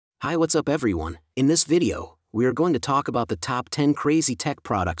Hi, what's up everyone? In this video, we are going to talk about the top 10 crazy tech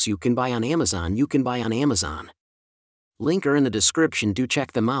products you can buy on Amazon. Link are in the description, do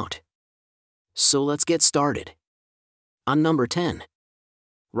check them out. So let's get started. On number 10.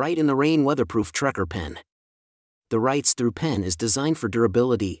 Write in the Rain Weatherproof Trekker Pen. The Writes Through pen is designed for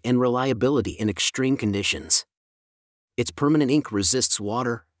durability and reliability in extreme conditions. Its permanent ink resists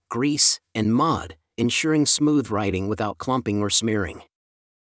water, grease, and mud, ensuring smooth writing without clumping or smearing.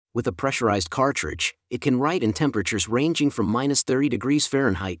 With a pressurized cartridge, it can write in temperatures ranging from -30 degrees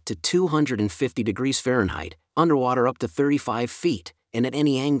Fahrenheit to 250 degrees Fahrenheit, underwater up to 35 feet, and at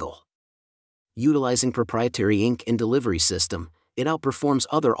any angle. Utilizing proprietary ink and delivery system, it outperforms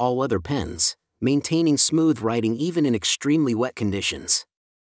other all-weather pens, maintaining smooth writing even in extremely wet conditions.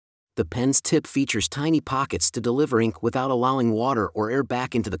 The pen's tip features tiny pockets to deliver ink without allowing water or air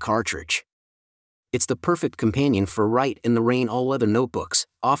back into the cartridge. It's the perfect companion for Write in the Rain all-weather notebooks,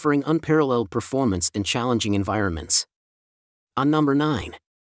 offering unparalleled performance in challenging environments. On number 9.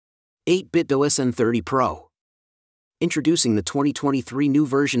 8BitDo SN30 Pro. Introducing the 2023 new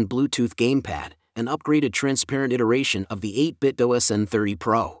version Bluetooth Gamepad, an upgraded transparent iteration of the 8BitDo SN30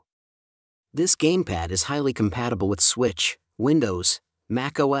 Pro. This gamepad is highly compatible with Switch, Windows,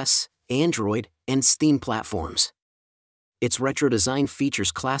 macOS, Android, and Steam platforms. Its retro design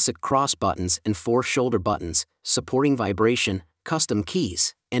features classic cross buttons and 4 shoulder buttons, supporting vibration, custom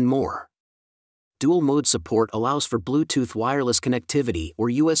keys, and more. Dual mode support allows for Bluetooth wireless connectivity or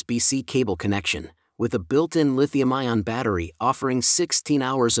USB-C cable connection, with a built-in lithium-ion battery offering 16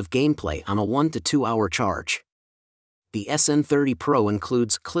 hours of gameplay on a 1 to 2 hour charge. The SN30 Pro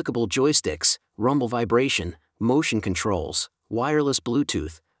includes clickable joysticks, rumble vibration, motion controls, wireless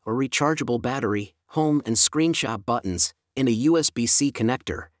Bluetooth, a rechargeable battery, home and screenshot buttons, and a USB-C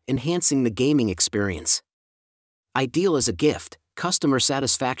connector, enhancing the gaming experience. Ideal as a gift, customer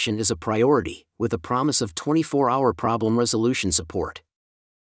satisfaction is a priority, with a promise of 24-hour problem resolution support.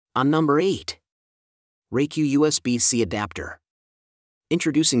 On number 8. RayQ USB-C Adapter.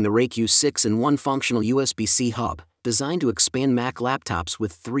 Introducing the RayQ 6-in-1 functional USB-C hub, designed to expand Mac laptops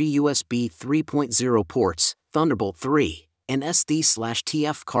with 3 USB 3.0 ports, Thunderbolt 3, and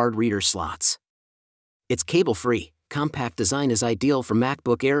SD/TF card reader slots. Its cable-free, compact design is ideal for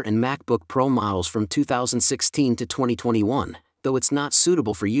MacBook Air and MacBook Pro models from 2016 to 2021, though it's not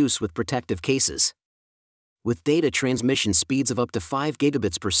suitable for use with protective cases. With data transmission speeds of up to 5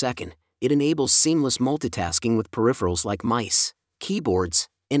 gigabits per second, it enables seamless multitasking with peripherals like mice, keyboards,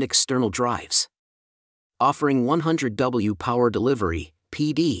 and external drives. Offering 100W power delivery,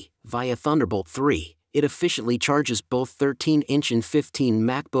 PD, via Thunderbolt 3, it efficiently charges both 13-inch and 15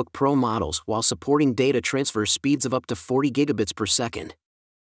 MacBook Pro models while supporting data transfer speeds of up to 40 gigabits per second.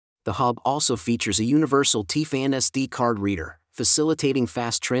 The hub also features a universal TFAN SD card reader, facilitating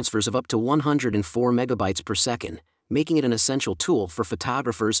fast transfers of up to 104 megabytes per second, making it an essential tool for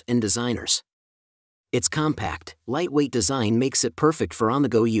photographers and designers. Its compact, lightweight design makes it perfect for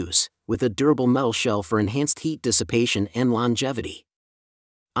on-the-go use, with a durable metal shell for enhanced heat dissipation and longevity.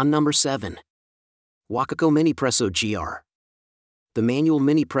 On number 7. Wacoco Minipresso GR. The manual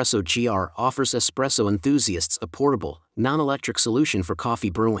Minipresso GR offers espresso enthusiasts a portable, non-electric solution for coffee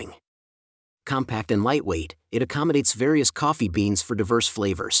brewing. Compact and lightweight, it accommodates various coffee beans for diverse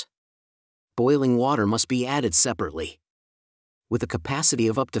flavors. Boiling water must be added separately. With a capacity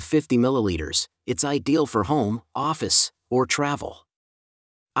of up to 50 milliliters, it's ideal for home, office, or travel.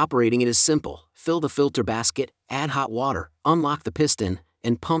 Operating it is simple: fill the filter basket, add hot water, unlock the piston,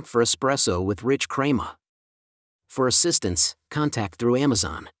 and pump for espresso with rich crema. For assistance, contact through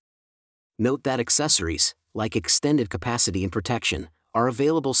Amazon. Note that accessories, like extended capacity and protection, are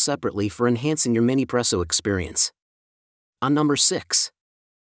available separately for enhancing your Minipresso experience. On number 6.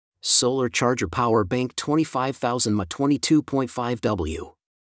 Solar Charger Power Bank 25,000 mAh 22.5W.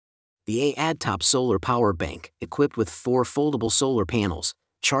 The AdTop Solar Power Bank, equipped with 4 foldable solar panels,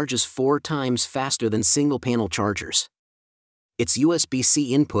 charges 4 times faster than single-panel chargers. Its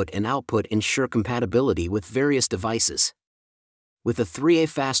USB-C input and output ensure compatibility with various devices. With a 3A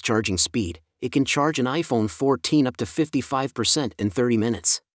fast charging speed, it can charge an iPhone 14 up to 55% in 30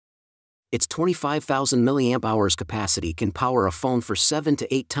 minutes. Its 25,000 mAh capacity can power a phone for 7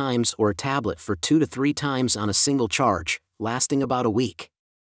 to 8 times or a tablet for 2 to 3 times on a single charge, lasting about a week.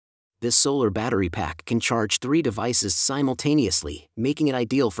 This solar battery pack can charge 3 devices simultaneously, making it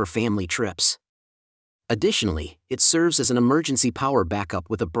ideal for family trips. Additionally, it serves as an emergency power backup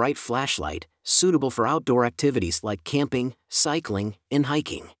with a bright flashlight, suitable for outdoor activities like camping, cycling, and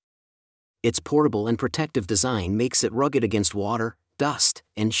hiking. Its portable and protective design makes it rugged against water, dust,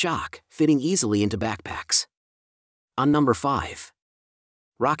 and shock, fitting easily into backpacks. On number 5.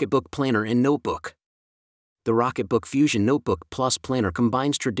 Rocketbook Planner and Notebook. The Rocketbook Fusion Notebook Plus Planner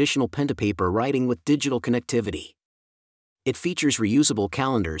combines traditional pen-to-paper writing with digital connectivity. It features reusable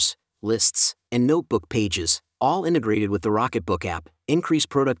calendars, lists, and notebook pages, all integrated with the Rocketbook app. Increase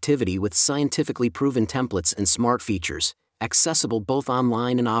productivity with scientifically proven templates and smart features, accessible both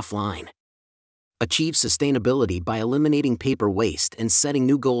online and offline. Achieve sustainability by eliminating paper waste and setting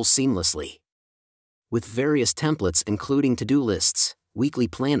new goals seamlessly. With various templates including to-do lists, weekly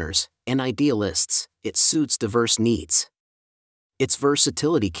planners, and idea lists, it suits diverse needs. Its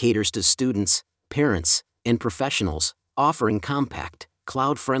versatility caters to students, parents, and professionals, offering compact,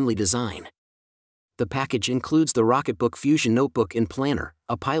 cloud-friendly design. The package includes the Rocketbook Fusion Notebook and Planner,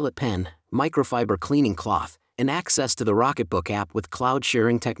 a pilot pen, microfiber cleaning cloth, and access to the Rocketbook app with cloud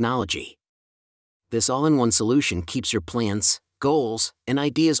sharing technology. This all-in-one solution keeps your plans, goals, and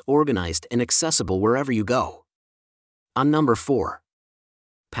ideas organized and accessible wherever you go. On number 4.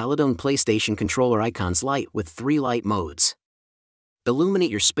 Paladone PlayStation Controller Icons Light with 3 light modes.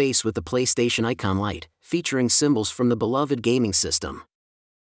 Illuminate your space with the PlayStation Icon Light, featuring symbols from the beloved gaming system.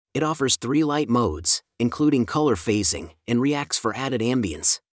 It offers 3 light modes, including color phasing, and reacts for added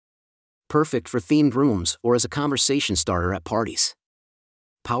ambience. Perfect for themed rooms or as a conversation starter at parties.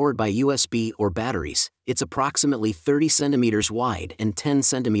 Powered by USB or batteries, it's approximately 30 centimeters wide and 10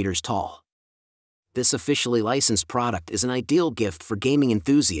 centimeters tall. This officially licensed product is an ideal gift for gaming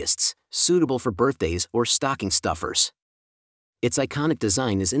enthusiasts, suitable for birthdays or stocking stuffers. Its iconic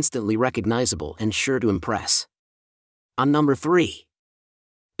design is instantly recognizable and sure to impress. On number 3.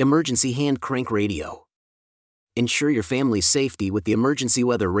 Emergency Hand Crank Radio. Ensure your family's safety with the emergency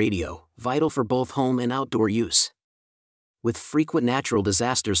weather radio, vital for both home and outdoor use. With frequent natural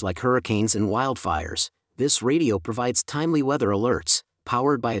disasters like hurricanes and wildfires, this radio provides timely weather alerts,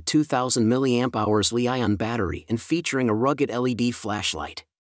 powered by a 2000 mAh Li-ion battery and featuring a rugged LED flashlight.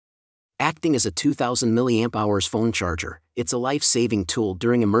 Acting as a 2000 mAh phone charger, it's a life-saving tool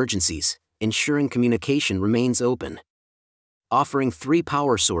during emergencies, ensuring communication remains open. Offering 3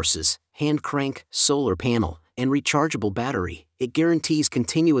 power sources, hand crank, solar panel, and rechargeable battery, it guarantees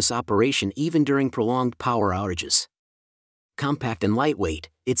continuous operation even during prolonged power outages. Compact and lightweight,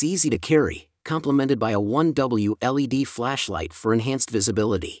 it's easy to carry, complemented by a 1W LED flashlight for enhanced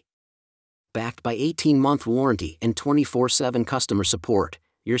visibility. Backed by 18-month warranty and 24/7 customer support,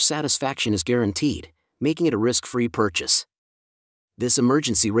 your satisfaction is guaranteed, making it a risk-free purchase. This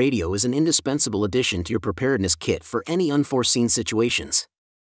emergency radio is an indispensable addition to your preparedness kit for any unforeseen situations.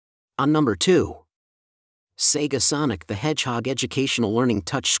 On number 2. Sega Sonic the Hedgehog Educational Learning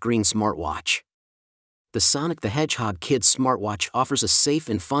Touchscreen Smartwatch. The Sonic the Hedgehog Kids Smartwatch offers a safe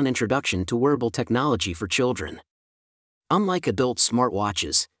and fun introduction to wearable technology for children. Unlike adult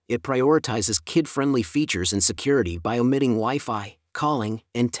smartwatches, it prioritizes kid-friendly features and security by omitting Wi-Fi, calling,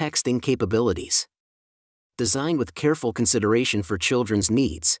 and texting capabilities. Designed with careful consideration for children's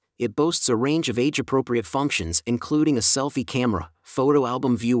needs, it boasts a range of age-appropriate functions including a selfie camera, photo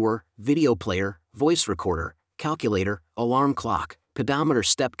album viewer, video player, voice recorder, calculator, alarm clock, pedometer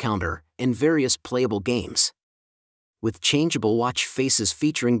step counter, and various playable games. With changeable watch faces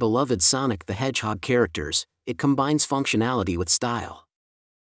featuring beloved Sonic the Hedgehog characters, it combines functionality with style.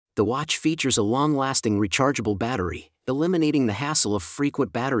 The watch features a long-lasting rechargeable battery, eliminating the hassle of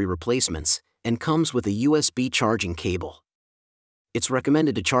frequent battery replacements, and comes with a USB charging cable. It's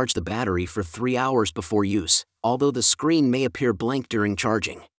recommended to charge the battery for 3 hours before use, although the screen may appear blank during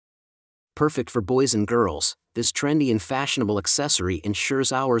charging. Perfect for boys and girls, this trendy and fashionable accessory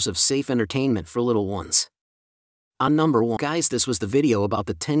ensures hours of safe entertainment for little ones. On number 1. Guys, this was the video about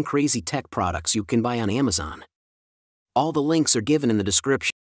the 10 crazy tech products you can buy on Amazon. All the links are given in the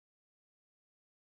description.